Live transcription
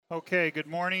Okay, good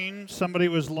morning. Somebody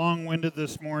was long-winded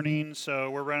this morning,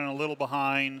 so we're running a little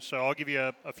behind. So I'll give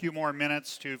you a few more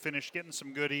minutes to finish getting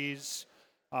some goodies.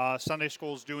 Sunday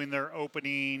school's doing their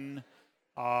opening.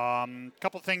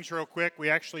 Couple things real quick. We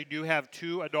actually do have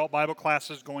 2 adult Bible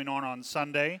classes going on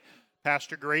Sunday.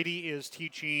 Pastor Grady is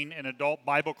teaching an adult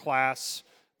Bible class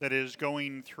that is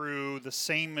going through the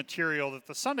same material that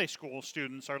the Sunday school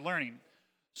students are learning.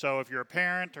 So if you're a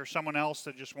parent or someone else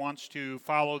that just wants to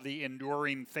follow the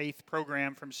Enduring Faith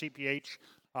program from CPH,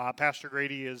 Pastor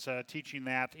Grady is teaching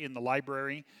that in the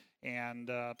library, and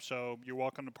so you're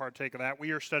welcome to partake of that.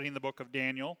 We are studying the book of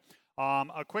Daniel.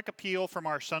 A quick appeal from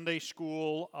our Sunday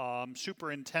school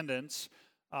superintendents.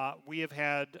 We have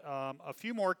had a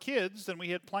few more kids than we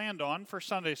had planned on for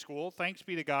Sunday school. Thanks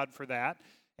be to God for that.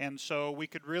 And so we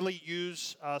could really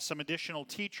use some additional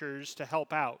teachers to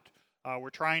help out.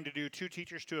 We're trying to do 2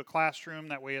 teachers to a classroom.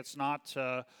 That way it's not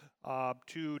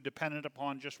too dependent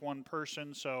upon just one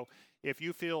person. So if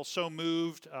you feel so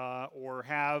moved or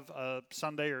have a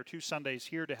Sunday or 2 Sundays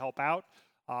here to help out,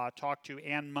 talk to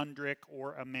Ann Mundrick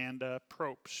or Amanda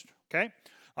Probst. Okay?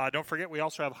 Don't forget, we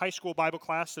also have high school Bible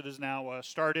class that is now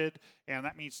started, and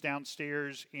that meets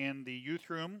downstairs in the youth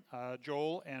room.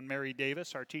 Joel and Mary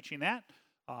Davis are teaching that.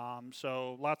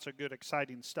 So lots of good,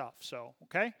 exciting stuff. So,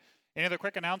 okay? Any other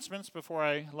quick announcements before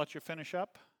I let you finish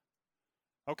up?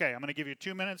 Okay, I'm going to give you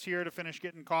 2 minutes here to finish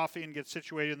getting coffee and get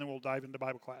situated, and then we'll dive into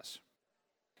Bible class.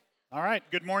 All right,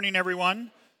 good morning,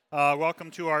 everyone. Welcome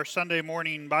to our Sunday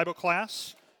morning Bible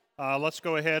class. Let's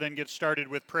go ahead and get started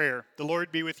with prayer. The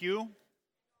Lord be with you.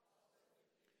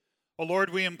 O Lord,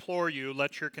 we implore you,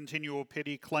 let your continual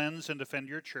pity cleanse and defend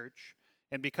your church.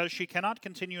 And because she cannot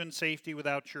continue in safety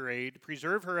without your aid,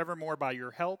 preserve her evermore by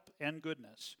your help and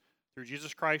goodness. Through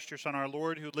Jesus Christ, your Son, our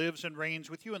Lord, who lives and reigns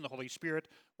with you in the Holy Spirit,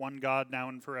 one God, now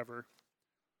and forever.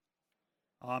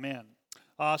 Amen.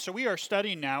 So we are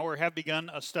studying now, or have begun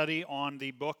a study on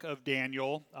the book of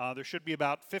Daniel. There should be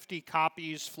about 50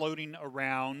 copies floating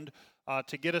around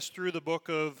to get us through the book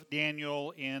of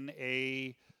Daniel in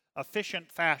a efficient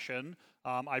fashion.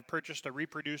 I purchased a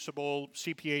reproducible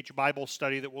CPH Bible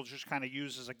study that we'll just kind of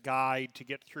use as a guide to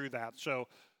get through that. So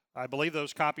I believe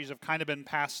those copies have kind of been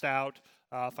passed out.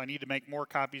 If I need to make more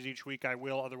copies each week, I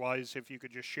will. Otherwise, if you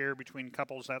could just share between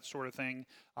couples, that sort of thing,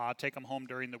 take them home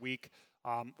during the week.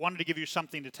 Wanted to give you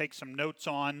something to take some notes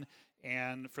on,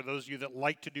 and for those of you that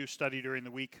like to do study during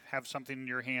the week, have something in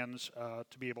your hands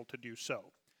to be able to do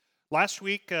so. Last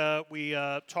week, we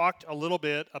talked a little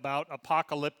bit about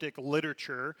apocalyptic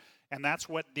literature, and that's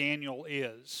what Daniel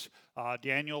is.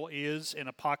 Daniel is an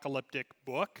apocalyptic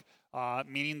book,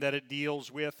 meaning that it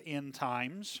deals with end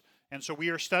times. And so we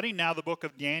are studying now the book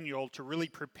of Daniel to really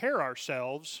prepare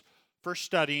ourselves for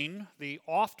studying the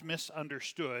oft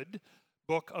misunderstood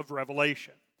book of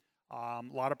Revelation. A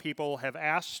lot of people have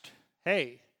asked,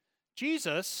 hey,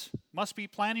 Jesus must be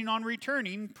planning on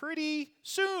returning pretty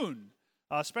soon,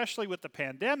 especially with the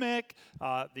pandemic,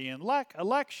 the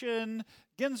election.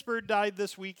 Ginsburg died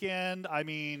this weekend. I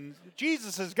mean,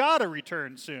 Jesus has got to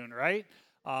return soon, right?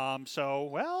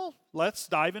 Well, let's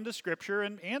dive into Scripture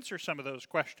and answer some of those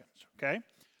questions, okay?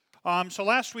 So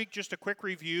last week, just a quick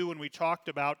review, when we talked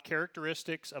about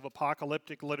characteristics of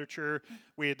apocalyptic literature,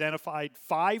 we identified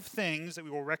 5 things that we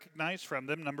will recognize from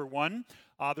them. Number 1,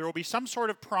 there will be some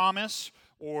sort of promise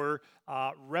or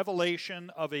revelation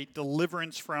of a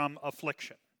deliverance from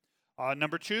affliction.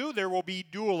 Number 2, there will be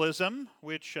dualism,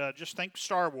 which just think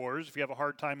Star Wars, if you have a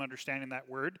hard time understanding that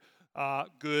word,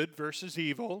 good versus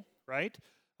evil, right?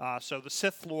 So the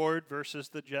Sith Lord versus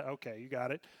the okay, you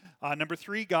got it. Number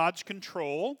 3, God's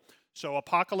control. So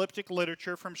apocalyptic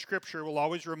literature from Scripture will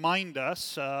always remind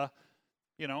us,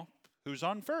 who's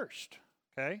on first,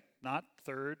 okay? Not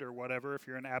third or whatever if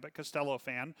you're an Abbott Costello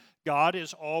fan. God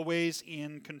is always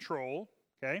in control,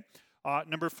 okay?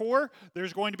 Number 4,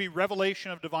 there's going to be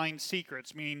revelation of divine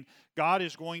secrets, meaning God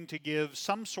is going to give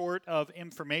some sort of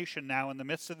information now in the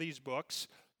midst of these books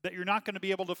that you're not going to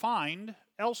be able to find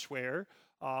elsewhere,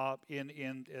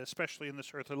 especially in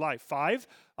this earthly life. 5,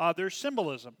 there's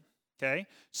symbolism, okay?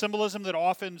 Symbolism that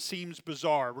often seems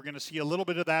bizarre. We're going to see a little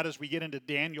bit of that as we get into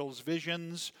Daniel's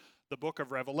visions, the book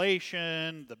of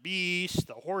Revelation, the beast,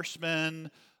 the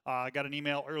horseman. I got an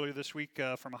email earlier this week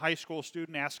from a high school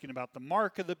student asking about the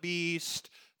mark of the beast,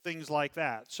 things like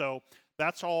that. So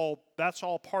that's all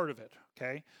part of it,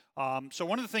 okay? So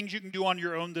one of the things you can do on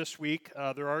your own this week,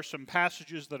 there are some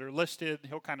passages that are listed.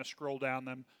 He'll kind of scroll down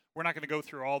them. We're not going to go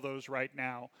through all those right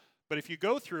now. But if you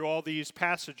go through all these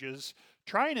passages,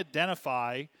 try and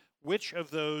identify which of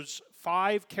those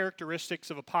 5 characteristics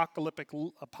of apocalyptic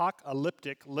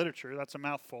literature, that's a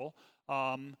mouthful,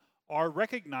 are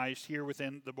recognized here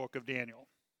within the book of Daniel.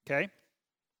 Okay?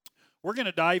 We're going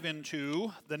to dive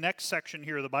into the next section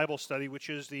here of the Bible study, which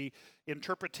is the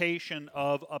interpretation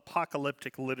of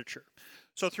apocalyptic literature.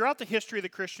 So throughout the history of the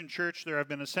Christian church, there have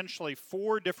been essentially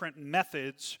 4 different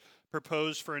methods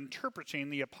proposed for interpreting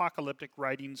the apocalyptic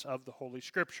writings of the Holy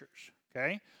Scriptures.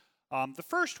 Okay? The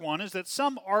first one is that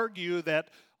some argue that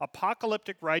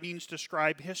apocalyptic writings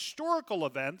describe historical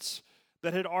events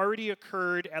that had already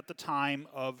occurred at the time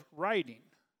of writing.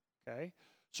 Okay?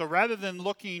 So rather than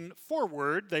looking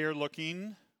forward, they are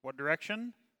looking, what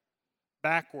direction?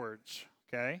 Backwards.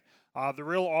 Okay? The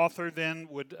real author then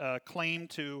would claim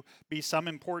to be some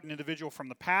important individual from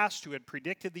the past who had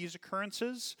predicted these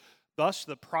occurrences. Thus,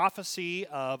 the prophecy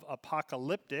of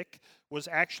apocalyptic was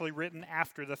actually written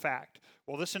after the fact.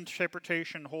 Well, this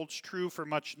interpretation holds true for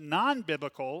much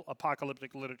non-biblical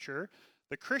apocalyptic literature.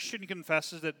 The Christian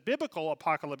confesses that biblical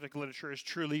apocalyptic literature is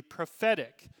truly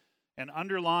prophetic. And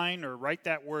underline or write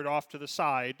that word off to the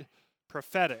side,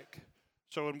 prophetic.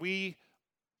 So when we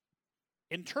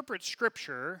interpret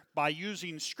Scripture by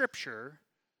using Scripture,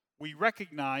 we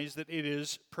recognize that it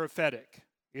is prophetic.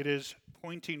 It is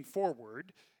pointing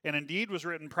forward, and indeed was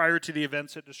written prior to the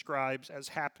events it describes as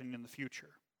happening in the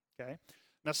future. Okay?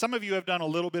 Now, some of you have done a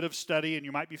little bit of study, and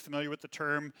you might be familiar with the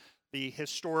term the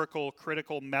historical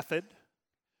critical method,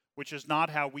 which is not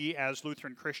how we as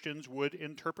Lutheran Christians would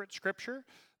interpret Scripture.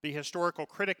 The historical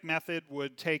critic method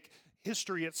would take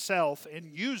history itself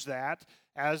and use that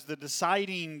as the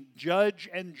deciding judge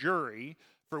and jury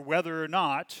for whether or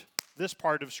not this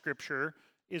part of Scripture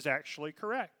is actually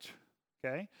correct.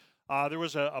 Okay? There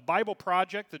was a Bible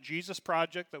project, the Jesus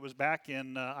Project, that was back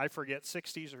in,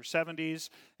 60s or 70s,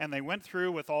 and they went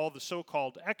through with all the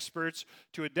so-called experts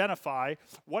to identify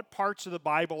what parts of the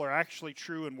Bible are actually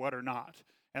true and what are not.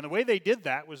 And the way they did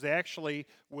that was they actually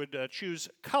would choose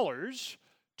colors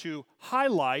to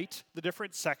highlight the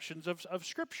different sections of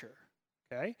Scripture,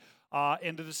 okay?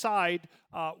 And to decide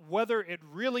whether it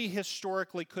really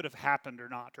historically could have happened or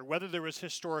not, or whether there was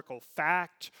historical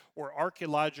fact or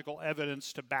archaeological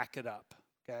evidence to back it up,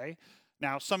 okay?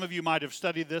 Now, some of you might have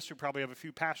studied this. We probably have a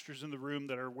few pastors in the room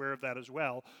that are aware of that as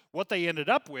well. What they ended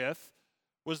up with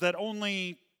was that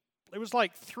it was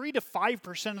like 3 to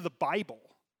 5% of the Bible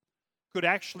could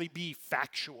actually be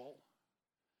factual.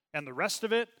 And the rest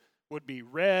of it would be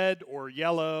red or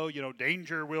yellow,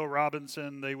 danger, Will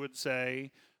Robinson, they would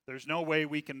say. There's no way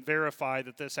we can verify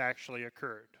that this actually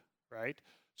occurred, right?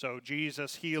 So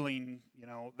Jesus healing,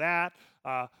 that.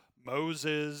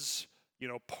 Moses,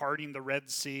 parting the Red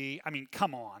Sea. I mean,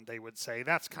 come on, they would say.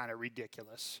 That's kind of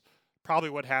ridiculous.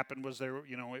 Probably what happened was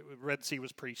Red Sea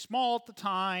was pretty small at the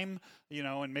time,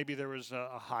 and maybe there was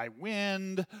a high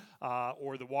wind,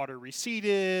 or the water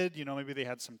receded, maybe they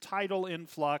had some tidal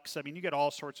influx. I mean, you get all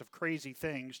sorts of crazy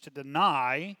things to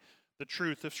deny the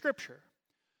truth of Scripture.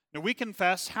 Now, we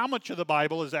confess how much of the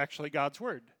Bible is actually God's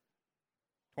Word?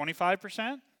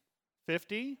 25%?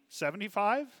 50?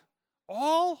 75?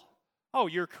 All? Oh,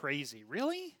 you're crazy.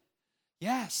 Really?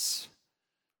 Yes.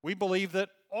 We believe that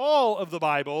all of the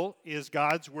Bible is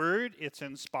God's Word, it's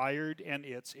inspired, and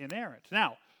it's inerrant.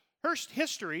 Now,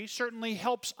 history certainly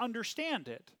helps understand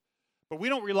it, but we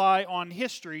don't rely on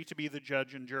history to be the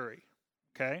judge and jury,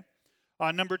 okay?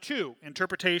 Number 2,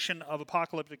 interpretation of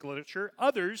apocalyptic literature.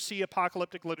 Others see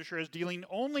apocalyptic literature as dealing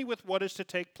only with what is to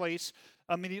take place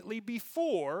immediately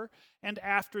before and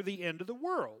after the end of the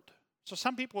world. So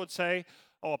some people would say,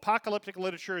 apocalyptic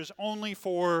literature is only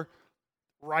for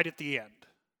right at the end.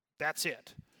 That's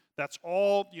it. That's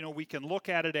all, we can look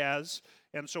at it as.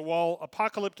 And so while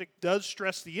apocalyptic does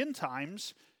stress the end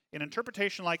times, an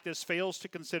interpretation like this fails to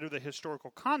consider the historical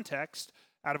context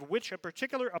out of which a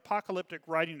particular apocalyptic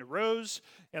writing arose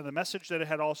and the message that it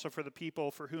had also for the people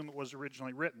for whom it was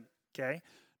originally written. Okay?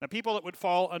 Now, people that would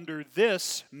fall under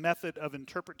this method of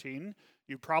interpreting,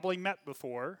 you've probably met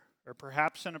before, or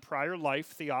perhaps in a prior life,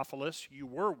 Theophilus, you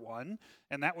were one,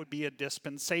 and that would be a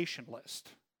dispensationalist.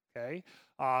 Okay?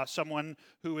 Someone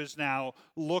who is now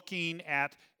looking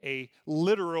at a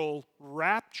literal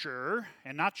rapture,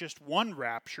 and not just one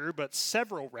rapture, but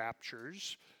several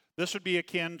raptures. This would be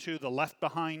akin to the Left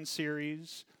Behind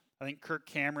series. I think Kirk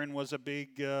Cameron was a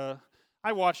big,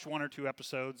 I watched 1 or 2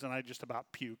 episodes and I just about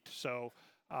puked. So,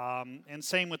 and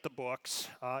same with the books.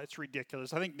 It's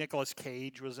ridiculous. I think Nicolas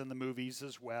Cage was in the movies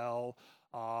as well.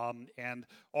 And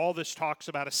all this talks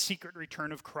about a secret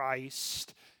return of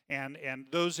Christ. And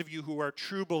those of you who are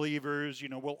true believers,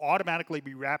 will automatically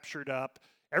be raptured up.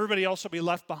 Everybody else will be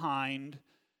left behind.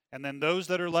 And then those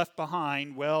that are left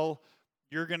behind, well,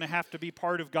 you're going to have to be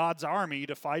part of God's army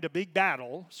to fight a big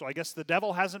battle. So I guess the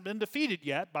devil hasn't been defeated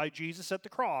yet by Jesus at the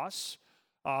cross.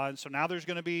 And so now there's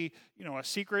going to be, a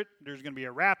secret. There's going to be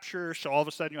a rapture. So all of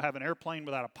a sudden you'll have an airplane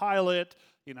without a pilot,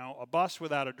 a bus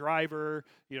without a driver,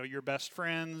 your best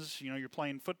friends, you're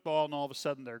playing football and all of a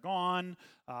sudden they're gone,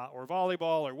 or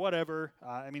volleyball or whatever.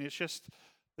 It's just,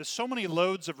 there's so many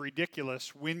loads of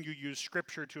ridiculous when you use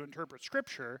Scripture to interpret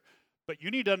Scripture, but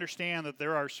you need to understand that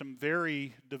there are some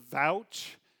very devout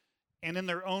and in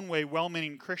their own way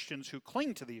well-meaning Christians who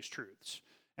cling to these truths.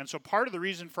 And so part of the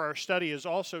reason for our study is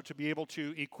also to be able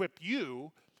to equip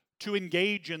you to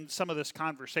engage in some of this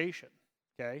conversation,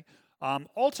 okay?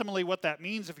 Ultimately, what that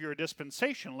means if you're a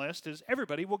dispensationalist is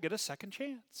everybody will get a second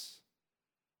chance.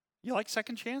 You like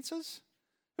second chances?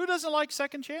 Who doesn't like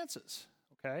second chances,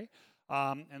 okay?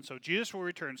 And so Jesus will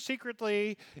return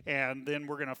secretly, and then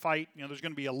we're going to fight. There's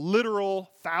going to be a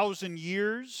literal 1,000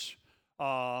 years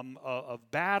of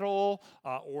battle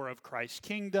or of Christ's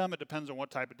kingdom. It depends on what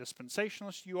type of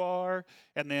dispensationalist you are.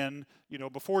 And then,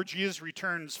 before Jesus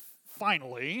returns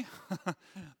finally,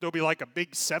 there'll be like a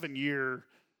big 7-year,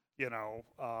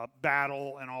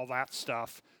 battle and all that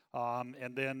stuff.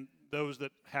 And then those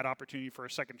that had opportunity for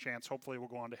a second chance hopefully will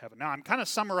go on to heaven. Now, I'm kind of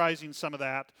summarizing some of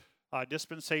that.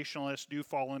 Dispensationalists do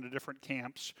fall into different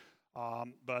camps,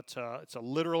 but it's a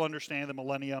literal understanding of the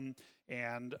millennium,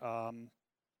 and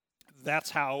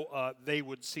that's how they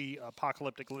would see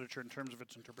apocalyptic literature in terms of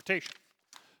its interpretation.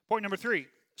 Point number 3.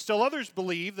 Still others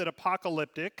believe that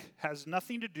apocalyptic has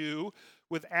nothing to do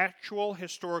with actual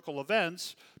historical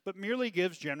events, but merely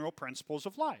gives general principles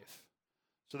of life.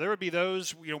 So there would be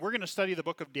those, we're going to study the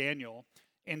book of Daniel,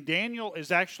 and Daniel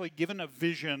is actually given a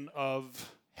vision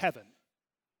of heaven,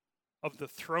 of the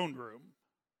throne room,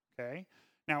 okay?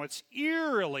 Now, it's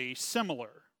eerily similar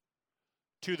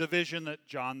to the vision that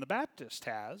John the Baptist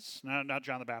has. No, not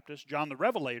John the Baptist, John the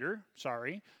Revelator,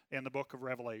 in the book of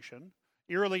Revelation.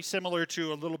 Eerily similar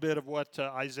to a little bit of what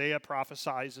Isaiah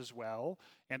prophesies as well,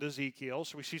 and Ezekiel.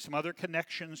 So we see some other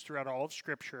connections throughout all of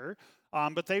Scripture.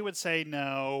 But they would say,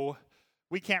 no,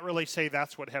 we can't really say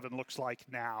that's what heaven looks like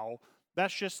now.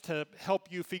 That's just to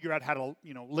help you figure out how to,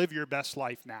 live your best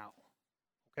life now.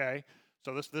 Okay?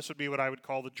 So this would be what I would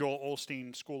call the Joel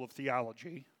Osteen School of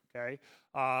Theology. Okay?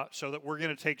 So that we're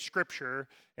going to take Scripture,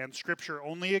 and Scripture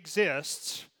only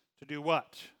exists to do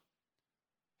what?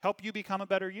 Help you become a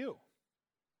better you.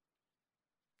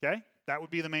 Okay? That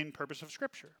would be the main purpose of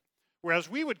Scripture. Whereas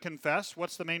we would confess,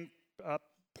 what's the main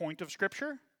point of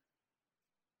Scripture?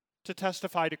 To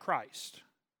testify to Christ.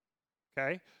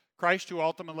 Okay? Christ, who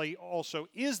ultimately also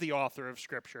is the author of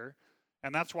Scripture.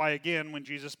 And that's why, again, when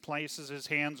Jesus places his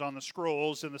hands on the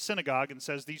scrolls in the synagogue and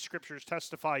says, these Scriptures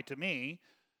testify to me,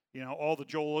 all the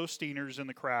Joel Osteeners in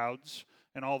the crowds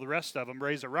and all the rest of them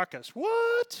raise a ruckus.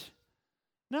 What?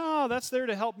 No, that's there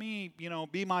to help me,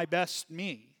 be my best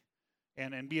me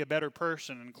and be a better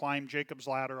person and climb Jacob's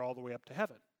ladder all the way up to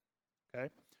heaven. Okay?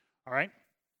 All right?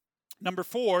 Number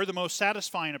 4, the most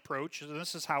satisfying approach, and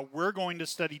this is how we're going to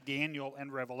study Daniel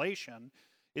and Revelation,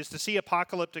 is to see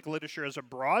apocalyptic literature as a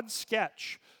broad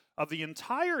sketch of the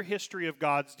entire history of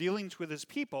God's dealings with his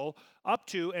people up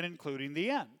to and including the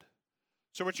end.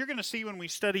 So what you're going to see when we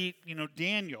study,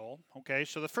 Daniel, okay,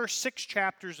 so the first 6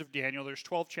 chapters of Daniel, there's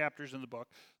 12 chapters in the book.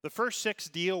 The first 6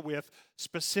 deal with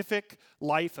specific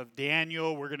life of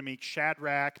Daniel. We're going to meet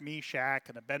Shadrach, Meshach,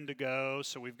 and Abednego.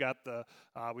 So we've got the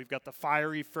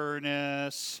fiery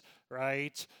furnace,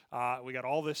 right? We got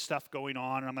all this stuff going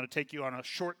on, and I'm going to take you on a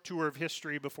short tour of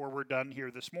history before we're done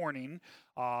here this morning.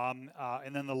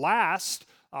 And then the last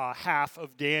half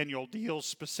of Daniel deals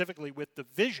specifically with the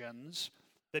visions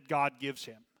that God gives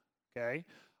him, okay?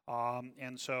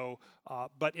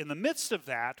 But in the midst of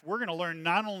that, we're going to learn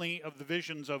not only of the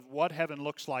visions of what heaven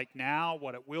looks like now,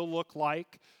 what it will look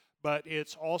like, but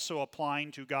it's also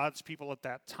applying to God's people at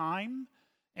that time,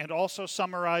 and also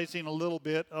summarizing a little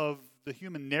bit of the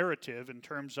human narrative in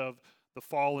terms of the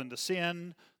fall into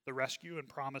sin, the rescue and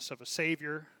promise of a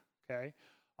Savior, okay?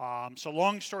 So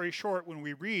long story short, when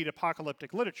we read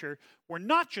apocalyptic literature, we're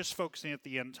not just focusing at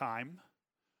the end time.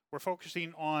 We're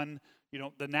focusing on,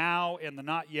 the now and the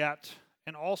not yet,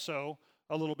 and also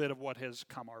a little bit of what has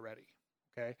come already,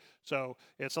 okay? So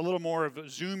it's a little more of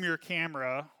zoom your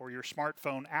camera or your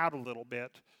smartphone out a little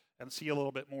bit and see a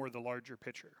little bit more of the larger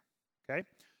picture, okay?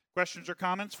 Questions or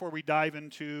comments before we dive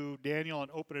into Daniel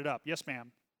and open it up? Yes,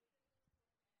 ma'am.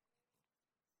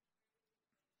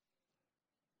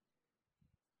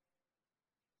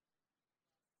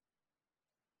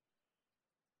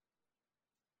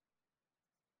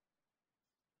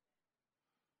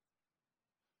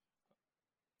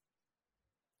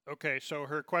 Okay, so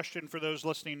her question for those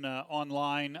listening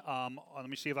online, let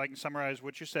me see if I can summarize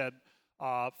what you said.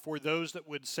 For those that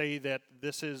would say that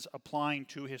this is applying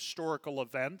to historical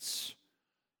events,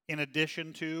 in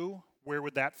addition to, where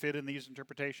would that fit in these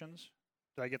interpretations?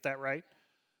 Did I get that right?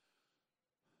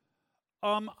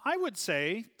 I would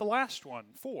say the last one,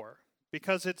 4,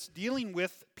 because it's dealing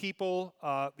with people,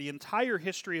 the entire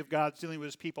history of God's dealing with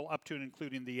his people up to and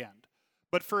including the end.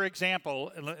 But for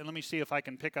example, and let me see if I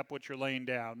can pick up what you're laying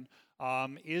down,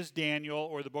 is Daniel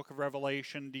or the book of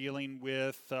Revelation dealing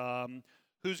with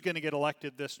who's going to get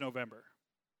elected this November?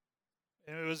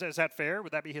 Is that fair?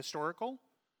 Would that be historical?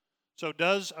 So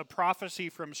does a prophecy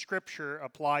from Scripture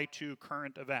apply to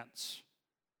current events?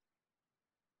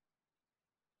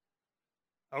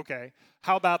 Okay.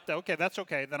 How about that? Okay, that's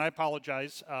okay. Then I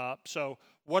apologize. So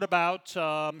what about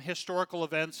historical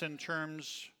events in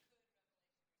terms?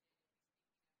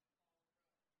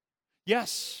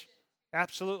 Yes,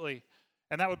 absolutely.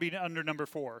 And that would be under number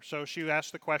 4. So she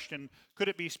asked the question, could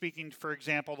it be speaking, for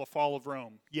example, the fall of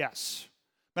Rome? Yes.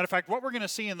 Matter of fact, what we're going to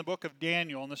see in the book of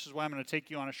Daniel, and this is why I'm going to take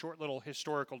you on a short little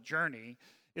historical journey,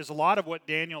 is a lot of what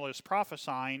Daniel is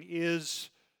prophesying is,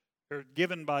 or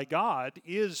given by God,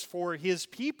 is for his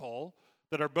people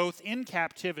that are both in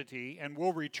captivity and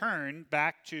will return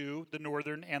back to the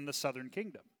northern and the southern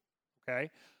kingdom.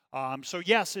 Okay? So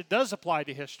yes, it does apply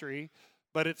to history,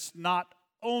 but it's not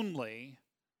only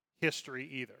history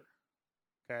either.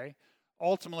 Okay?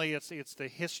 Ultimately, it's the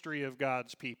history of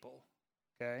God's people.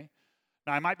 Okay?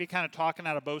 Now, I might be kind of talking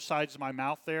out of both sides of my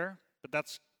mouth there, but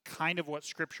that's kind of what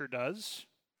Scripture does.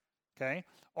 Okay?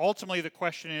 Ultimately, the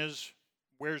question is,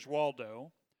 where's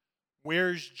Waldo?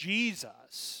 Where's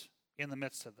Jesus in the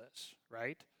midst of this,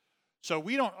 right? So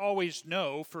we don't always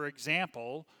know, for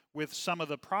example, with some of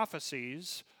the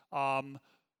prophecies,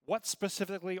 what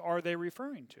specifically are they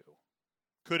referring to?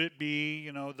 Could it be,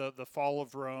 the fall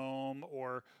of Rome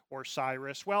or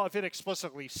Cyrus? Well, if it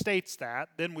explicitly states that,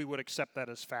 then we would accept that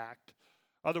as fact.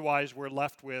 Otherwise, we're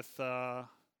left with,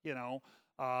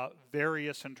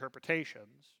 various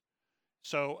interpretations.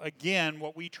 So again,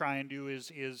 what we try and do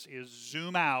is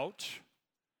zoom out,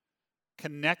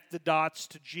 connect the dots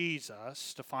to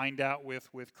Jesus to find out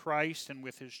with Christ and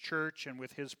with his church and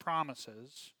with his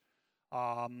promises.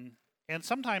 And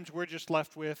sometimes we're just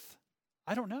left with,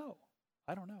 I don't know.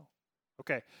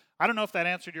 Okay, I don't know if that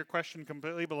answered your question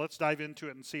completely, but let's dive into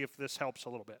it and see if this helps a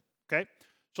little bit. Okay,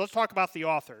 so let's talk about the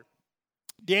author.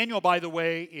 Daniel, by the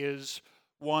way, is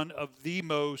one of the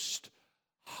most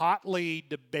hotly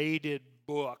debated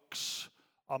books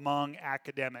among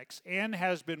academics and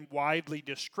has been widely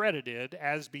discredited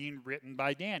as being written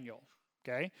by Daniel.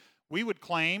 Okay? We would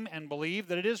claim and believe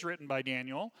that it is written by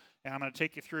Daniel, and I'm going to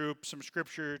take you through some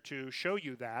scripture to show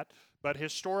you that, but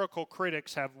historical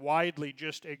critics have widely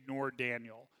just ignored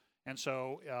Daniel. And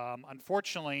so,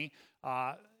 unfortunately,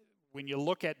 when you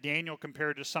look at Daniel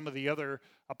compared to some of the other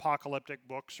apocalyptic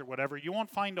books or whatever, you won't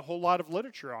find a whole lot of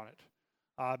literature on it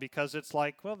because it's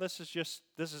like, well, this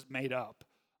is made up,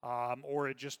 or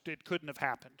it couldn't have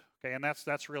happened. Okay, and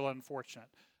that's real unfortunate.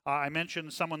 I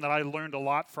mentioned someone that I learned a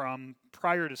lot from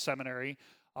prior to seminary,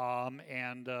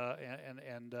 and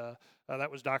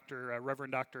that was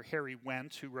Reverend Dr. Harry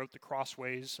Wendt, who wrote the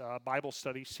Crossways Bible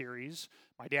Study series.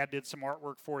 My dad did some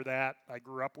artwork for that. I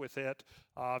grew up with it.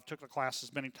 Took the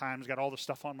classes many times. Got all the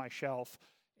stuff on my shelf,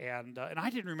 and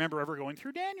I didn't remember ever going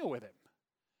through Daniel with him.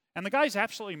 And the guy's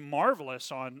absolutely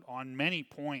marvelous on many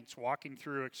points, walking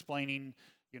through, explaining,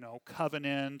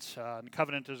 covenant. And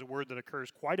covenant is a word that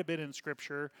occurs quite a bit in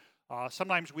Scripture.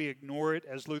 Sometimes we ignore it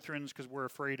as Lutherans because we're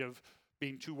afraid of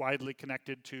being too widely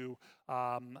connected to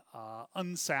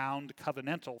unsound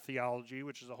covenantal theology,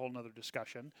 which is a whole other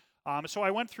discussion. So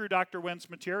I went through Dr. Wendt's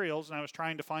materials, and I was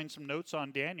trying to find some notes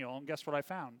on Daniel, and guess what I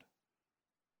found?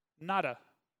 Nada.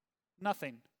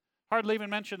 Nothing. Hardly even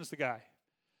mentions the guy.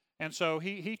 And so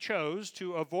he chose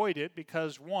to avoid it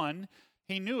because, one,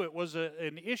 he knew it was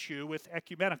an issue with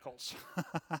ecumenicals.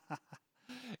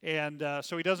 And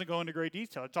so he doesn't go into great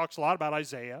detail. It talks a lot about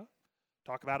Isaiah,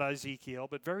 talk about Ezekiel,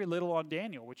 but very little on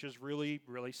Daniel, which is really,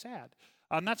 really sad.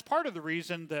 That's part of the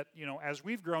reason that, as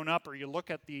we've grown up, or you look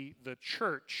at the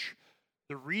church,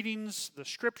 the readings, the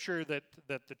scripture that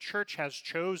the church has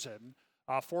chosen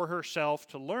for herself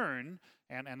to learn,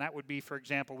 and that would be, for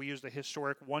example, we use the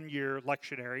historic one-year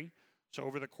lectionary. So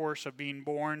over the course of being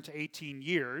born to 18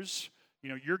 years,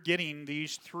 you're getting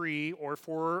these 3 or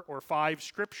 4 or 5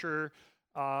 scripture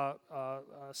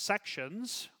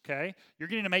sections, okay? You're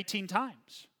getting them 18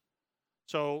 times.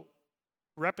 So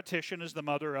repetition is the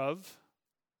mother of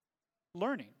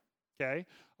learning, okay?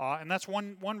 And that's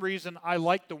one reason I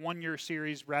like the one-year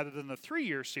series rather than the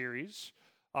 3-year series,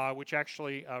 which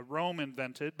actually Rome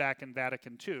invented back in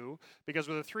Vatican II, because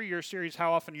with a 3-year series,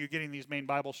 how often are you getting these main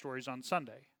Bible stories on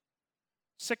Sunday?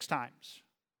 6 times.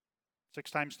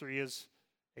 6 times 3 is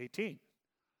 18.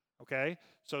 Okay?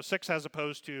 So 6 as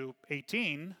opposed to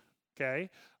 18. Okay?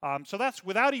 So that's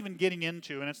without even getting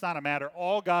into, and it's not a matter,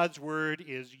 all God's Word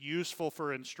is useful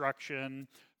for instruction,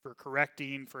 for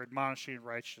correcting, for admonishing in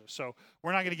righteousness. So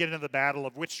we're not going to get into the battle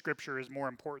of which Scripture is more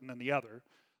important than the other.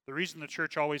 The reason the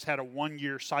church always had a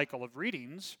 1-year cycle of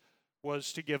readings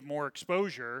was to give more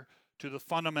exposure to the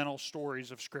fundamental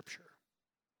stories of Scripture.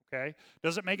 Okay?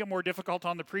 Does it make it more difficult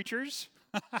on the preachers?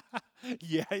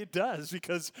 Yeah, it does,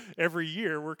 because every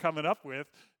year we're coming up with,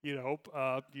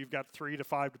 you've got 3 to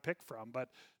 5 to pick from. But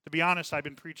to be honest, I've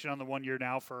been preaching on the 1 year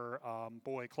now for,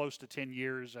 close to 10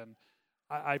 years, and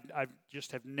I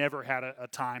just have never had a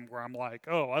time where I'm like,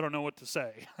 oh, I don't know what to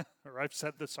say, or I've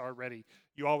said this already.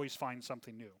 You always find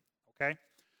something new, okay?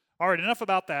 All right, enough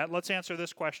about that. Let's answer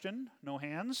this question. No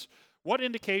hands. What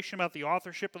indication about the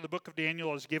authorship of the book of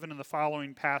Daniel is given in the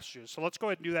following passages? So let's go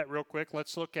ahead and do that real quick.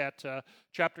 Let's look at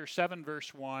chapter 7,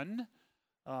 verse 1,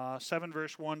 7,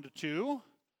 verse 1 to 2,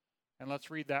 and let's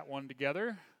read that one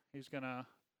together. He's going to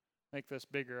make this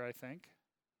bigger, I think,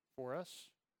 for us.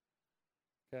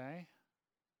 Okay.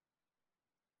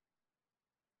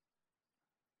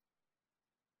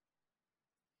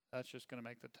 That's just going to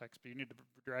make the text, but you need to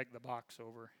drag the box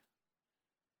over.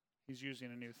 He's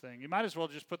using a new thing. You might as well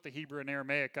just put the Hebrew and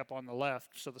Aramaic up on the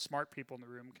left so the smart people in the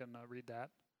room can read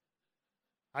that.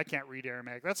 I can't read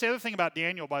Aramaic. That's the other thing about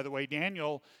Daniel, by the way.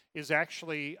 Daniel is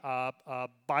actually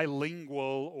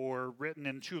bilingual or written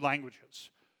in 2 languages.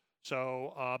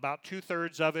 So about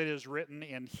 2/3 of it is written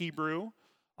in Hebrew,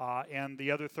 and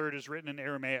the other third is written in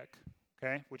Aramaic,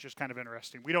 okay, which is kind of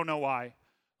interesting. We don't know why.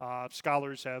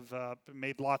 Scholars have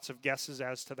made lots of guesses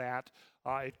as to that.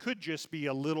 It could just be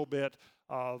a little bit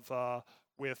of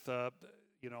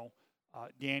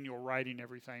Daniel writing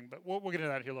everything, but we'll get into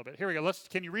that here a little bit. Here we go.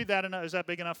 Can you read that? Is that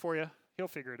big enough for you? He'll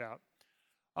figure it out.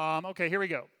 Okay, here we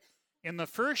go. In the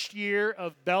first year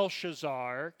of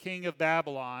Belshazzar, king of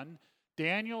Babylon,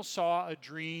 Daniel saw a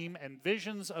dream and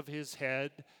visions of his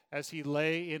head as he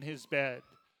lay in his bed.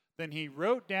 Then he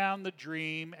wrote down the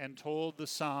dream and told the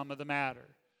sum of the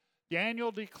matter.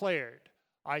 Daniel declared,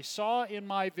 I saw in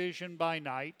my vision by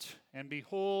night, and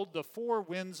behold, the 4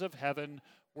 winds of heaven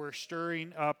were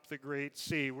stirring up the great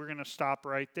sea. We're going to stop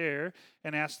right there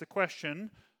and ask the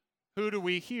question, who do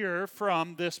we hear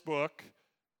from this book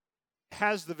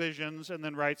has the visions and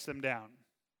then writes them down?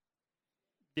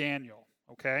 Daniel,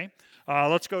 okay?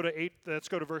 Let's go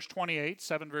to verse 28,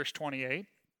 7 verse 28.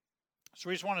 So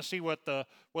we just want to see what the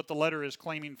letter is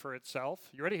claiming for itself.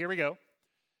 You ready? Here we go.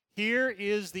 Here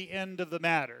is the end of the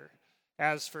matter.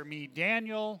 As for me,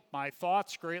 Daniel, my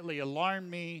thoughts greatly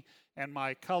alarmed me, and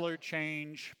my color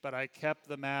changed, but I kept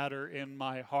the matter in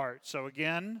my heart. So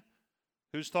again,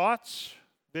 whose thoughts?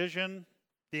 Vision,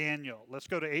 Daniel. Let's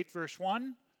go to 8 verse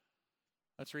 1.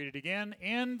 Let's read it again.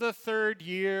 In the 3rd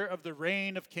year of the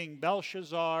reign of King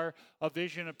Belshazzar, a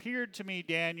vision appeared to me,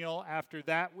 Daniel, after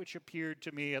that which appeared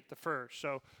to me at the first.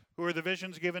 So who are the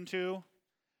visions given to?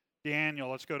 Daniel.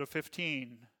 Let's go to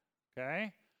 15.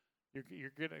 Okay?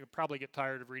 You're going to probably get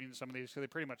tired of reading some of these because they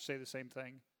pretty much say the same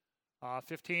thing.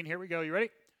 15, here we go. You ready?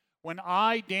 When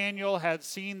I, Daniel, had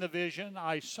seen the vision,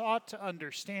 I sought to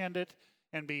understand it,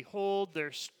 and behold,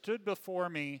 there stood before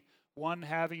me one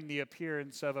having the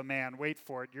appearance of a man. Wait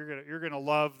for it. You're gonna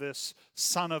love this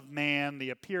Son of Man,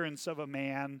 the appearance of a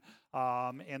man,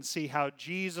 and see how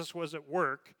Jesus was at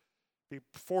work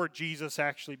before Jesus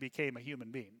actually became a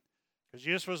human being. Because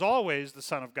Jesus was always the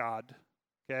Son of God,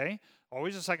 okay?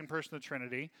 Always the second person of the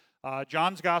Trinity.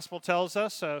 John's Gospel tells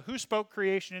us, who spoke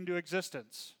creation into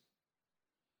existence?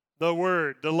 The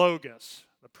Word, the Logos,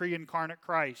 the pre-incarnate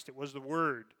Christ. It was the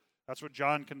Word. That's what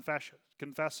John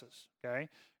confesses, okay?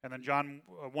 And then John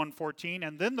 1:14,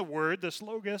 and then the Word, this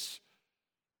Logos,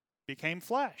 became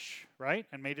flesh, right?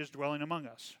 And made his dwelling among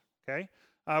us, okay?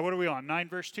 What are we on? 9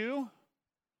 verse 2?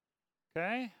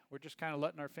 Okay? We're just kind of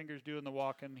letting our fingers do in the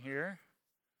walking here.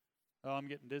 Oh, I'm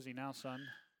getting dizzy now, son.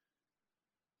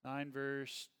 9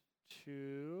 verse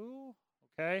 2,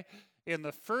 okay? In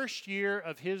the first year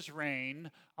of his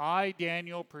reign, I,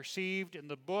 Daniel, perceived in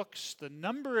the books the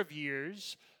number of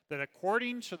years that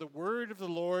according to the word of the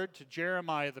Lord to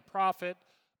Jeremiah the prophet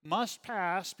must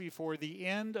pass before the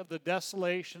end of the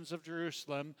desolations of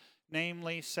Jerusalem,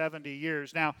 namely 70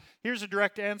 years. Now, here's a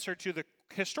direct answer to the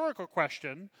historical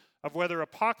question of whether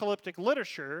apocalyptic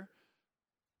literature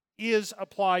is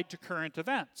applied to current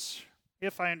events,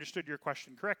 if I understood your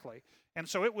question correctly. And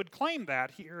so it would claim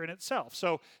that here in itself.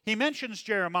 So he mentions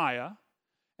Jeremiah,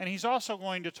 And he's also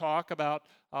going to talk about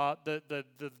the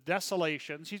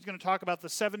desolations. He's going to talk about the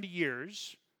 70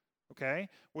 years, okay,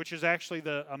 which is actually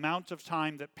the amount of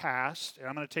time that passed. And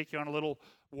I'm going to take you on a little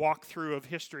walkthrough of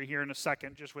history here in a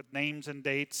second, just with names and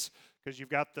dates, because you've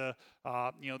got the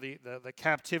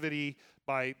captivity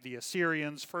by the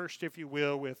Assyrians first, if you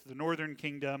will, with the northern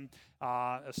kingdom,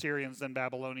 Assyrians, then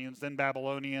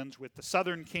Babylonians with the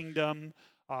southern kingdom,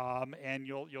 and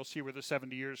you'll see where the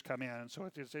 70 years come in. And so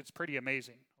it's pretty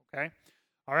amazing. Okay,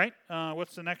 all right.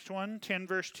 What's the next one? 10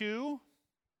 verse 2.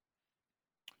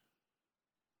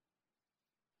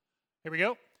 Here we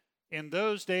go. In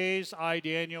those days, I,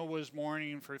 Daniel, was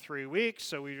mourning for 3 weeks.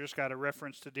 So we just got a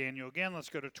reference to Daniel again. Let's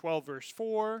go to 12 verse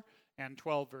 4 and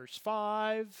 12 verse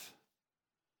 5.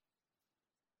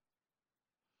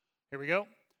 Here we go.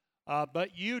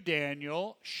 But you,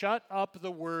 Daniel, shut up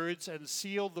the words and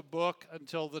seal the book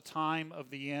until the time of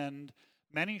the end.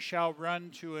 Many shall run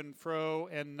to and fro,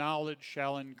 and knowledge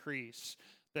shall increase.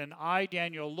 Then I,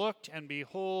 Daniel, looked, and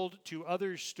behold, 2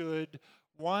 others stood,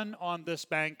 one on this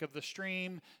bank of the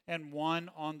stream and one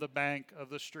on the bank of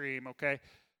the stream. Okay,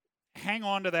 hang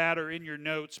on to that or in your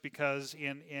notes, because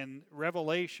in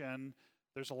Revelation,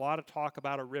 there's a lot of talk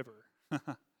about a river.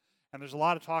 And there's a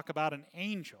lot of talk about an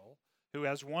angel who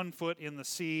has 1 foot in the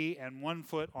sea and 1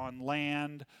 foot on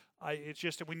land. It's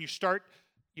just when you start,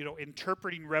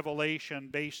 interpreting Revelation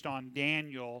based on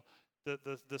Daniel,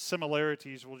 the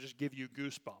similarities will just give you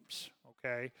goosebumps.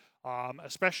 Okay,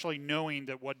 especially knowing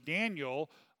that what Daniel,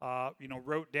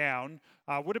 wrote down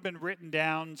would have been written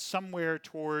down somewhere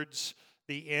towards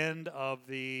the end of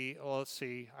the. Well, let's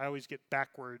see. I always get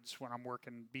backwards when I'm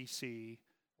working BC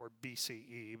or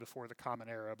BCE, before the Common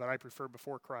Era, but I prefer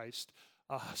before Christ.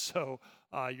 So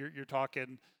you're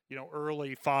talking,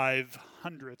 early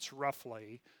 500s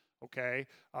roughly. Okay,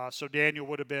 so Daniel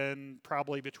would have been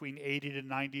probably between 80 to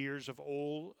 90 years of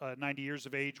 90 years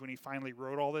of age when he finally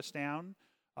wrote all this down.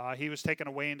 He was taken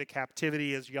away into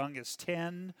captivity as young as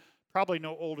 10, probably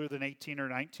no older than 18 or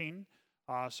 19.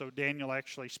 So Daniel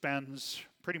actually spends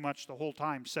pretty much the whole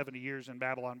time, 70 years in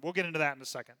Babylon. We'll get into that in a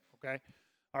second. Okay,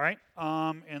 all right.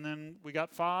 And then we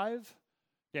got 5.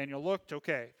 Daniel looked.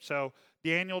 Okay, so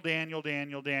Daniel.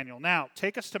 Now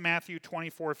take us to Matthew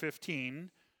 24:15.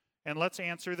 And let's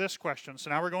answer this question.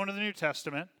 So now we're going to the New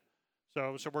Testament.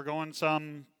 So we're going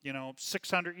some,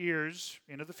 600 years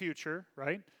into the future,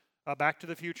 right? Back to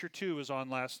the Future 2 was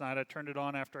on last night. I turned it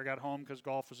on after I got home because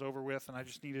golf was over with, and I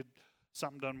just needed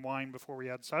something to unwind before we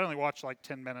had. So I only watched like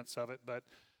 10 minutes of it. But,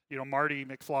 Marty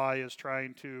McFly is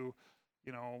trying to,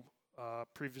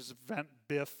 prevent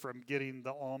Biff from getting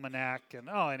the almanac. And,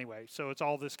 anyway, so it's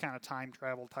all this kind of time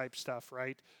travel type stuff,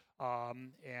 right?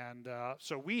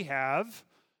 So we have,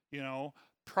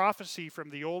 prophecy from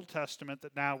the Old Testament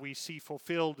that now we see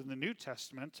fulfilled in the New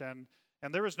Testament, and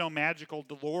there was no magical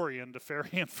DeLorean to ferry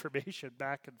information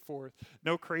back and forth.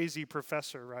 No crazy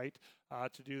professor, right,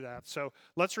 to do that. So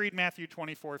let's read Matthew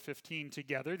 24:15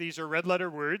 together. These are red letter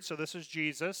words, so this is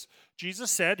Jesus.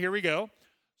 Jesus said, here we go,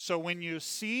 so when you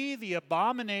see the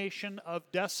abomination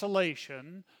of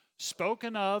desolation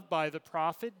spoken of by the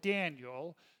prophet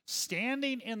Daniel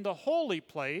standing in the holy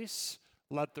place,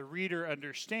 let the reader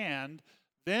understand.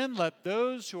 Then let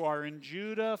those who are in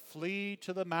Judah flee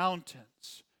to the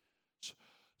mountains.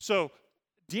 So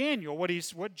Daniel,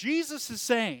 what Jesus is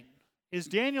saying is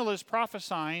Daniel is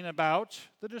prophesying about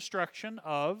the destruction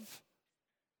of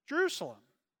Jerusalem,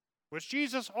 which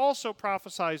Jesus also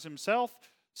prophesies himself,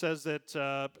 says that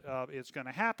it's going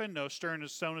to happen. No stone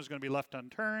is going to be left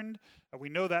unturned. We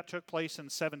know that took place in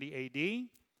 70 A.D.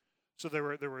 So there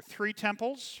were 3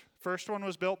 temples. First one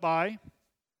was built by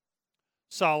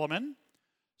Solomon.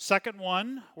 Second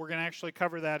one, we're going to actually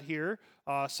cover that here.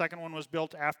 Second one was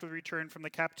built after the return from the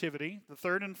captivity. The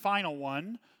third and final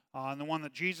one, and the one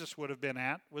that Jesus would have been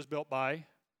at, was built by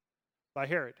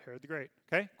Herod the Great.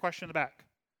 Okay, question in the back.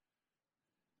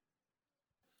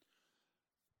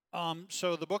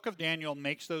 So the book of Daniel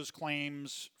makes those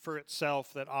claims for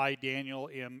itself that I, Daniel,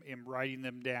 am writing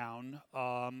them down.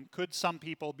 Could some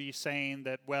people be saying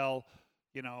that, well,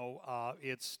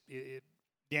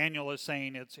 Daniel is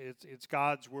saying it's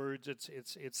God's words,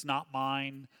 it's not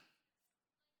mine.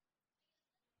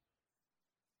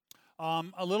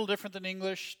 A little different than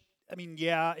English. I mean,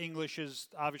 yeah, English is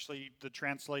obviously the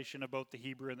translation of both the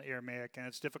Hebrew and the Aramaic, and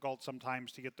it's difficult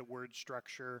sometimes to get the word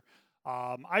structure.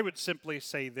 I would simply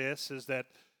say this, is that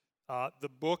the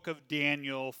book of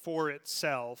Daniel for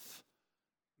itself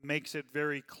makes it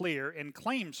very clear and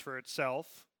claims for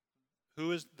itself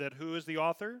who is the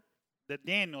author? That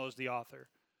Daniel is the author.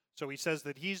 So he says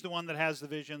that he's the one that has the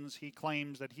visions. He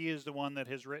claims that he is the one that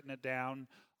has written it down.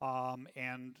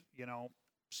 And,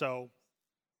 So,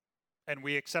 and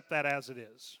we accept that as it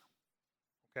is.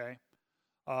 Okay?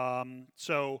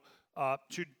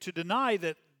 To deny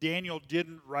that Daniel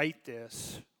didn't write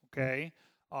this, okay,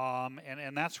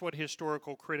 and that's what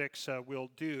historical critics will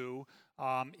do.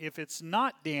 If it's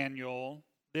not Daniel,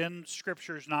 then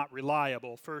Scripture's not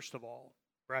reliable, first of all,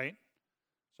 right?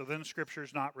 So then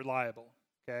Scripture's not reliable,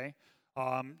 okay?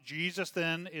 Jesus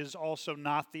then is also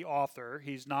not the author.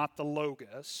 He's not the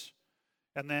Logos.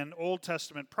 And then Old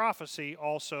Testament prophecy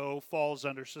also falls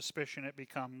under suspicion. It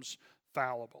becomes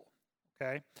fallible.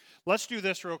 Okay? Let's do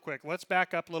this real quick. Let's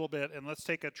back up a little bit and let's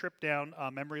take a trip down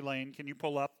memory lane. Can you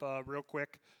pull up real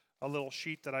quick a little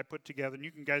sheet that I put together? And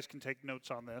you guys can take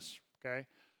notes on this. Okay?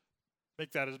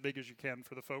 Make that as big as you can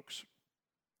for the folks.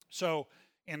 So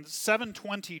in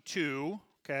 722,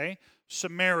 okay,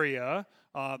 Samaria,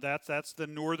 that's the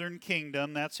northern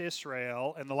kingdom. That's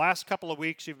Israel. And the last couple of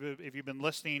weeks, if you've been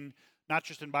listening, not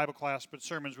just in Bible class, but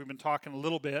sermons, we've been talking a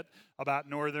little bit about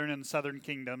northern and southern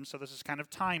kingdoms. So this is kind of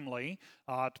timely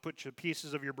to put your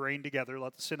pieces of your brain together.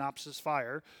 Let the synopsis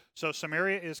fire. So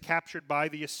Samaria is captured by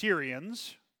the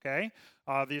Assyrians. Okay,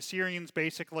 the Assyrians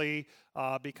basically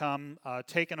become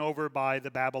taken over by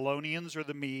the Babylonians or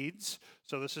the Medes.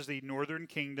 So this is the northern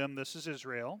kingdom. This is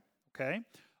Israel. Okay.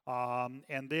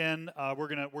 And then we're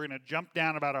gonna jump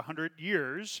down about 100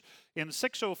 years. In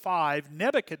 605,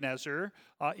 Nebuchadnezzar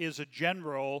is a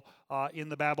general in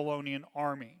the Babylonian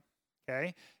army.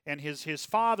 Okay, and his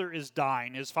father is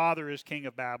dying. His father is king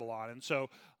of Babylon, and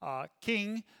so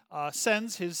king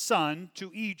sends his son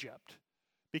to Egypt,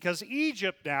 because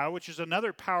Egypt now, which is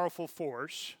another powerful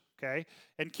force. Okay,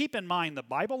 and keep in mind the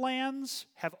Bible lands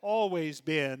have always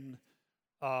been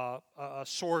a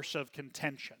source of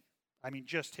contention. I mean,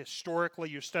 just historically,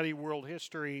 you study world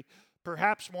history,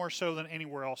 perhaps more so than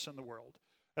anywhere else in the world.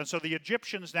 And so the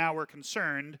Egyptians now were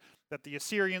concerned that the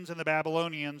Assyrians and the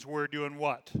Babylonians were doing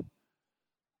what?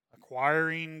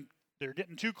 They're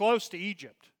getting too close to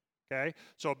Egypt. Okay?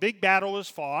 So a big battle is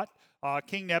fought.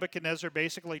 King Nebuchadnezzar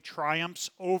basically triumphs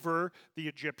over the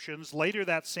Egyptians. Later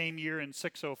that same year in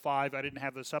 605, I didn't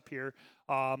have this up here,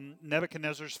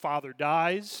 Nebuchadnezzar's father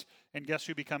dies, and guess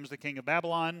who becomes the king of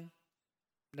Babylon?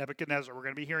 Nebuchadnezzar. We're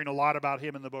going to be hearing a lot about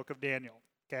him in the book of Daniel.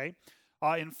 Okay,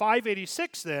 in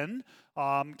 586, then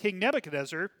King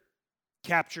Nebuchadnezzar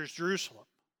captures Jerusalem.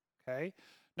 Okay,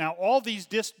 now all these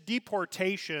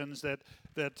deportations that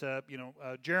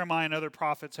Jeremiah and other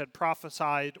prophets had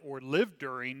prophesied or lived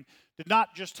during did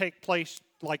not just take place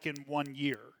like in 1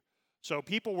 year. So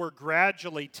people were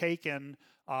gradually taken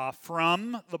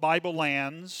from the Bible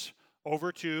lands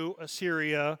over to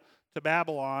Assyria, to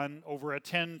Babylon over a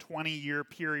 10, 20-year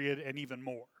period and even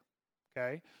more.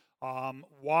 Okay?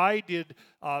 Why did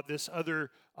this other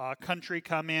country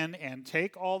come in and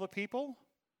take all the people?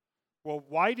 Well,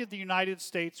 why did the United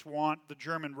States want the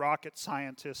German rocket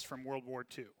scientists from World War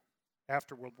II,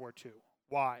 after World War II?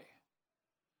 Why?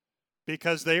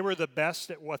 Because they were the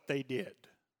best at what they did.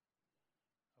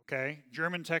 Okay?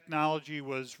 German technology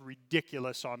was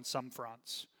ridiculous on some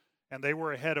fronts. And they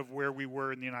were ahead of where we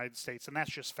were in the United States, and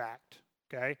that's just fact.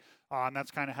 Okay, and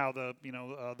that's kind of how the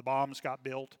bombs got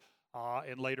built,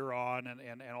 and later on,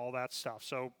 and all that stuff.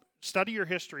 So study your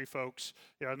history, folks.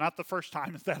 Not the first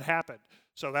time that happened.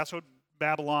 So that's what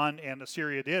Babylon and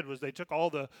Assyria did, was they took all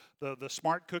the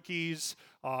smart cookies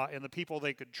and the people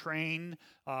they could train.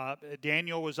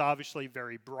 Daniel was obviously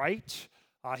very bright.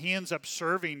 He ends up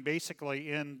serving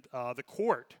basically in the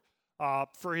court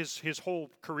for his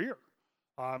whole career.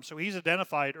 So he's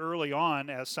identified early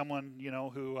on as someone,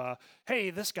 who,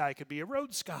 hey, this guy could be a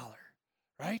Rhodes Scholar,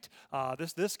 right?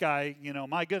 This guy,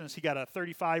 my goodness, he got a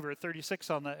 35 or a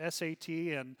 36 on the SAT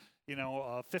and,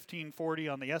 1540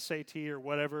 on the SAT or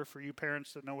whatever, for you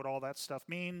parents that know what all that stuff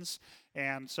means.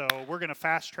 And so we're going to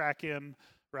fast track him,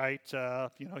 right?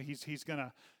 He's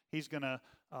gonna.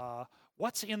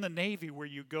 What's in the Navy where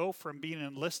you go from being an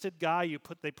enlisted guy,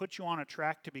 they put you on a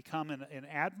track to become an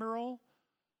admiral?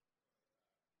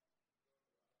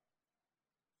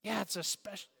 Yeah, it's a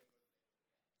special.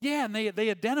 Yeah, and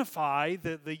they identify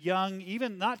the young,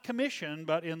 even not commissioned,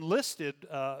 but enlisted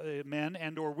men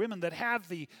and or women that have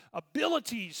the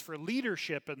abilities for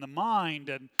leadership and the mind,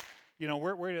 and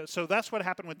so that's what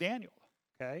happened with Daniel.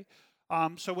 Okay,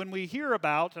 so when we hear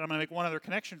about, and I'm going to make one other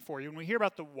connection for you, when we hear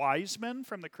about the wise men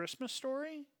from the Christmas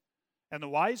story, and the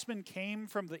wise men came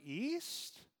from the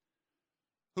east,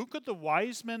 who could the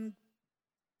wise men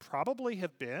probably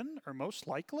have been, or most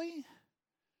likely?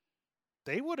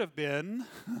 They would have been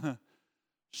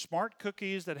smart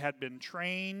cookies that had been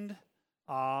trained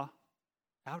out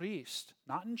east.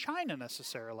 Not in China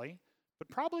necessarily, but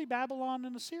probably Babylon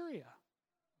and Assyria.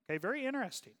 Okay, very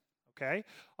interesting. Okay?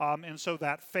 And so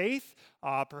that faith,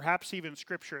 perhaps even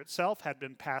Scripture itself, had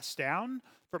been passed down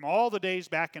from all the days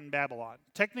back in Babylon.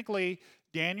 Technically,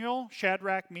 Daniel,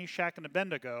 Shadrach, Meshach, and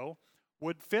Abednego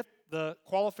would fit the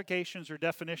qualifications or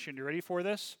definition, you ready for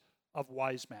this, of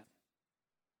wise men.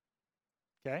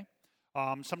 Okay?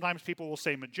 Sometimes people will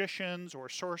say magicians or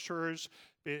sorcerers.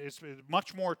 It's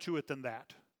much more to it than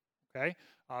that. Okay?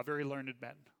 Very learned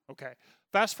men. Okay.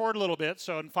 Fast forward a little bit.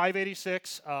 So in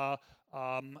 586,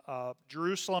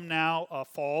 Jerusalem now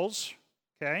falls.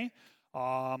 Okay?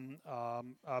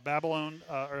 Babylon,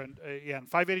 in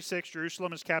 586,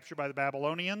 Jerusalem is captured by the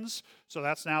Babylonians. So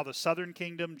that's now the southern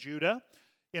kingdom, Judah.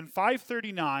 In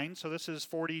 539, so this is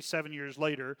 47 years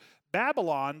later,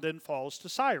 Babylon then falls to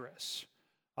Cyrus.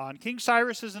 And King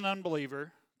Cyrus is an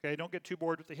unbeliever. Okay, don't get too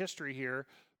bored with the history here,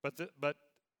 but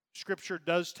Scripture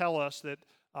does tell us that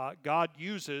God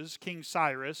uses King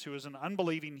Cyrus, who is an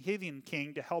unbelieving heathen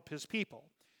king, to help his people.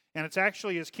 And it's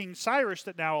actually as King Cyrus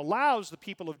that now allows the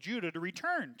people of Judah to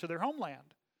return to their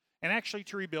homeland and actually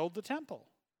to rebuild the temple.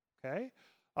 Okay?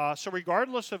 So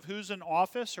regardless of who's in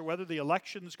office or whether the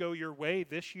elections go your way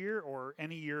this year or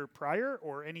any year prior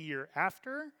or any year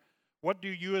after, what do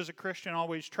you as a Christian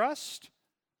always trust?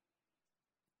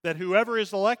 That whoever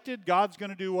is elected, God's going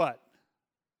to do what?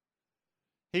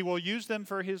 He will use them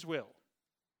for His will.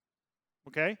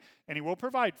 Okay? And He will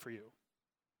provide for you.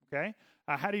 Okay?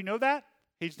 How do you know that?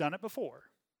 He's done it before.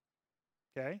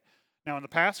 Okay? Now, in the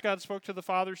past, God spoke to the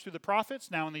fathers through the prophets.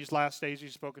 Now, in these last days,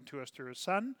 He's spoken to us through His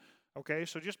Son. Okay?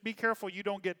 So just be careful you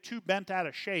don't get too bent out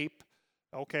of shape,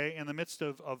 okay, in the midst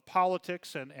of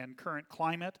politics and current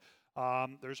climate.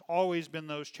 There's always been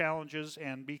those challenges,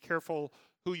 and be careful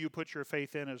who you put your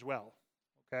faith in as well.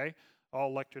 Okay? All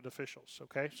elected officials.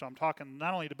 Okay? So I'm talking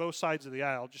not only to both sides of the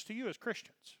aisle, just to you as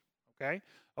Christians. Okay,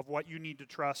 of what you need to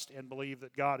trust and believe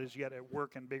that God is yet at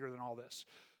work and bigger than all this.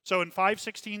 So in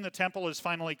 516, the temple is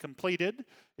finally completed,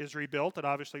 is rebuilt. It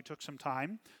obviously took some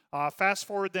time. Fast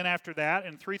forward then after that,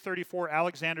 in 334,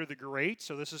 Alexander the Great,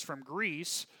 so this is from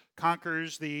Greece,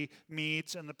 conquers the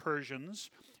Medes and the Persians.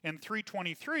 In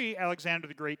 323, Alexander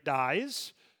the Great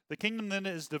dies. The kingdom then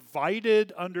is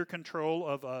divided under control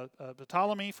of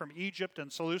Ptolemy from Egypt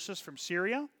and Seleucus from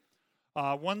Syria.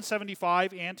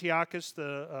 175, Antiochus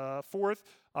the fourth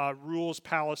rules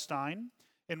Palestine.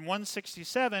 In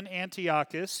 167,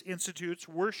 Antiochus institutes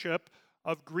worship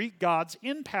of Greek gods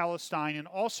in Palestine and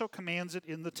also commands it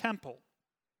in the temple,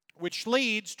 which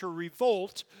leads to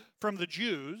revolt from the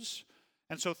Jews.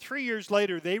 And so 3 years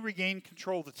later, they regain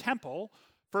control of the temple,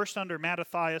 first under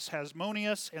Mattathias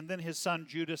Hasmoneus and then his son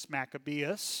Judas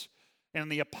Maccabeus. And in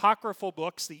the apocryphal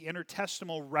books, the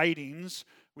intertestamental writings,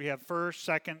 we have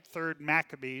 1st, 2nd, 3rd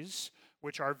Maccabees,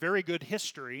 which are very good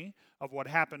history of what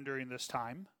happened during this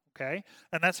time, okay?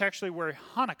 And that's actually where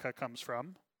Hanukkah comes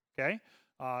from, okay?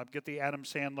 Get the Adam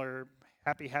Sandler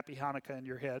happy Hanukkah in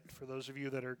your head for those of you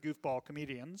that are goofball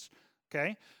comedians,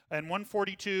 okay? And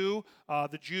 142,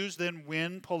 the Jews then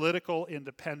win political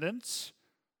independence,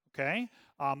 okay?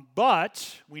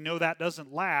 But we know that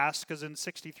doesn't last because in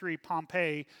 63,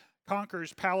 Pompey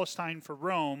conquers Palestine for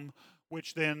Rome,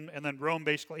 and then Rome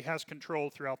basically has control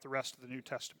throughout the rest of the New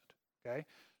Testament. Okay?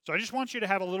 So I just want you to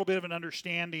have a little bit of an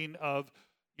understanding of,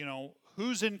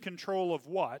 who's in control of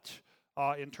what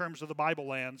in terms of the Bible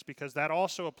lands, because that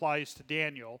also applies to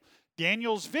Daniel.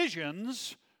 Daniel's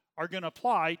visions are going to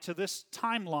apply to this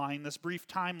timeline, this brief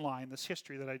timeline, this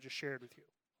history that I just shared with you.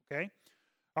 Okay?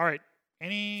 All right.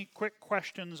 Any quick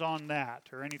questions on that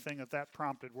or anything that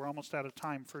prompted? We're almost out of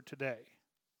time for today.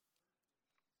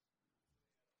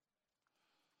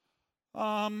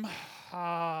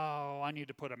 I need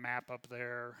to put a map up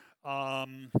there.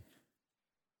 I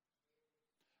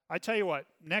tell you what,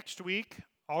 next week,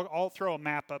 I'll throw a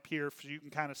map up here so you can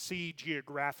kind of see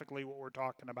geographically what we're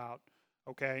talking about,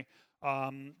 okay?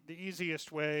 The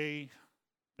easiest way,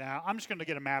 now, I'm just going to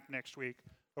get a map next week,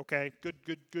 okay?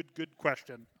 Good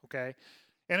question, okay?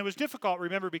 And it was difficult,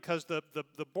 remember, because the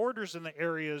borders in the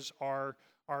areas are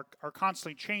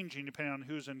constantly changing depending on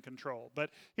who's in control. But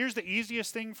here's the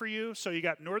easiest thing for you. So you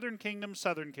got Northern Kingdom,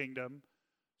 Southern Kingdom.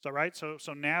 So right, so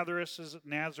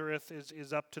Nazareth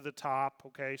is up to the top.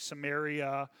 Okay,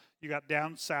 Samaria. You got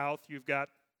down south. You've got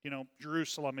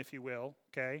Jerusalem, if you will.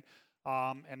 Okay,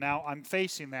 and now I'm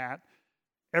facing that.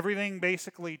 Everything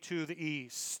basically to the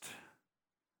east.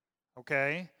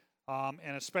 Okay,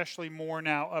 and especially more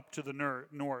now up to the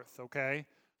north. Okay.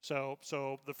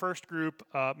 So the first group,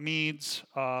 Medes,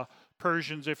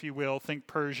 Persians, if you will, think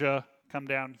Persia, come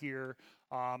down here,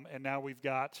 and now we've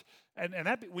got, and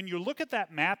that when you look at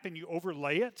that map and you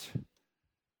overlay it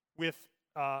with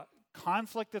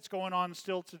conflict that's going on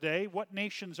still today, what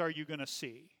nations are you going to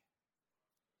see?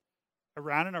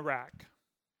 Iran and Iraq.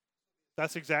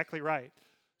 That's exactly right.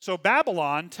 So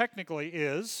Babylon technically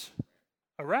is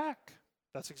Iraq.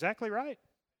 That's exactly right.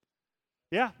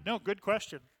 Yeah, no, good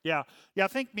question. Yeah, I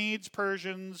think Medes,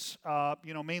 Persians,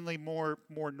 mainly more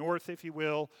north, if you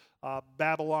will.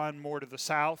 Babylon more to the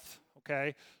south.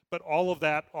 Okay, but all of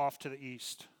that off to the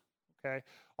east. Okay,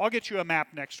 I'll get you a map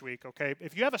next week. Okay,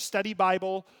 if you have a study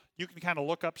Bible, you can kind of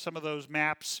look up some of those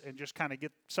maps and just kind of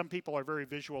get. Some people are very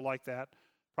visual like that.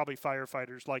 Probably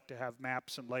firefighters like to have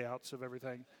maps and layouts of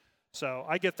everything. So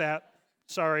I get that.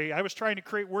 Sorry, I was trying to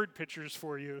create word pictures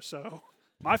for you, so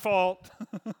my fault.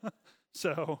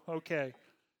 So, okay.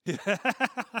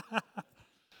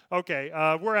 Okay,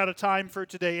 we're out of time for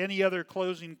today. Any other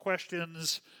closing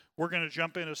questions? We're going to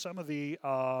jump into some of the,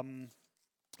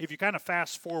 if you kind of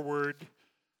fast forward,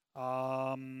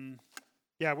 we're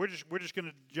just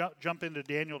going to jump into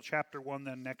Daniel chapter 1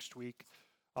 then next week.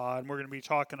 And we're going to be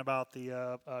talking about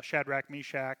the Shadrach,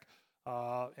 Meshach,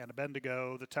 and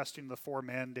Abednego, the testing of the 4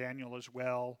 men, Daniel as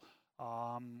well.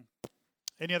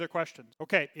 Any other questions?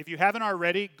 Okay, if you haven't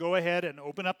already, go ahead and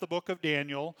open up the book of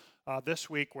Daniel this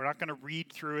week. We're not going to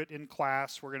read through it in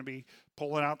class. We're going to be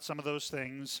pulling out some of those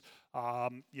things.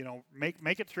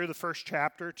 Make it through the first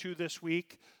chapter to this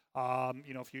week.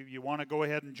 If you want to go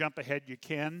ahead and jump ahead, you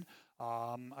can.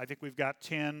 I think we've got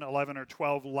 10, 11, or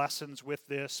 12 lessons with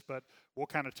this, but we'll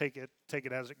kind of take it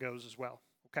as it goes as well.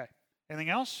 Okay.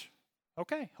 Anything else?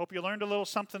 Okay. Hope you learned a little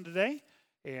something today,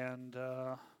 and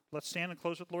let's stand and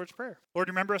close with Lord's Prayer. Lord,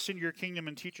 remember us in your kingdom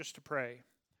and teach us to pray.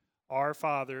 Our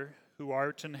Father, who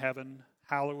art in heaven,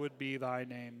 hallowed be thy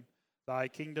name. Thy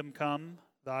kingdom come,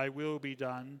 thy will be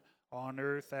done, on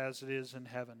earth as it is in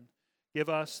heaven. Give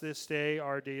us this day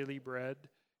our daily bread,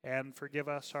 and forgive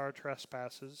us our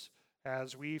trespasses,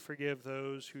 as we forgive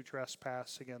those who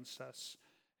trespass against us.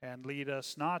 And lead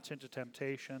us not into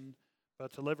temptation,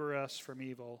 but deliver us from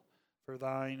evil. For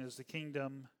thine is the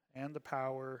kingdom, and the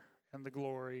power, and the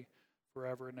glory,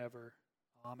 forever and ever.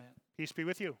 Amen. Peace be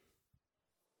with you.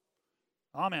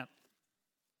 Amen.